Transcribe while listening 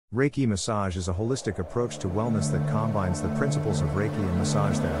Reiki massage is a holistic approach to wellness that combines the principles of Reiki and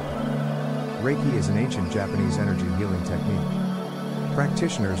massage therapy. Reiki is an ancient Japanese energy healing technique.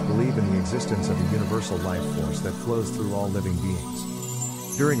 Practitioners believe in the existence of a universal life force that flows through all living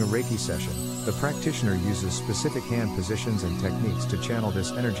beings. During a Reiki session, the practitioner uses specific hand positions and techniques to channel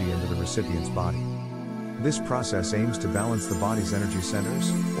this energy into the recipient's body. This process aims to balance the body's energy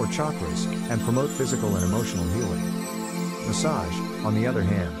centers, or chakras, and promote physical and emotional healing. Massage, on the other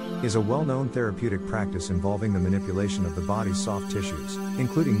hand, is a well-known therapeutic practice involving the manipulation of the body's soft tissues,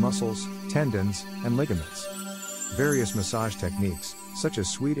 including muscles, tendons, and ligaments. Various massage techniques, such as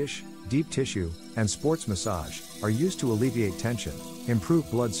Swedish, deep tissue, and sports massage, are used to alleviate tension, improve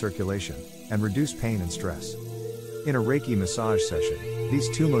blood circulation, and reduce pain and stress. In a Reiki massage session, these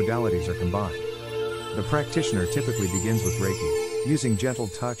two modalities are combined. The practitioner typically begins with Reiki, using gentle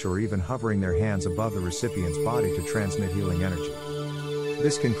touch or even hovering their hands above the recipient's body to transmit healing energy.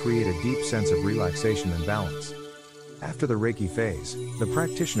 This can create a deep sense of relaxation and balance. After the Reiki phase, the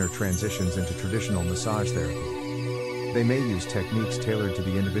practitioner transitions into traditional massage therapy. They may use techniques tailored to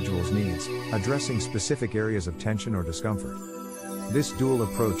the individual's needs, addressing specific areas of tension or discomfort. This dual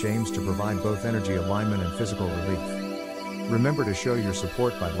approach aims to provide both energy alignment and physical relief. Remember to show your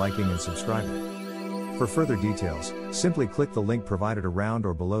support by liking and subscribing. For further details, simply click the link provided around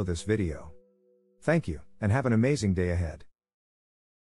or below this video. Thank you, and have an amazing day ahead.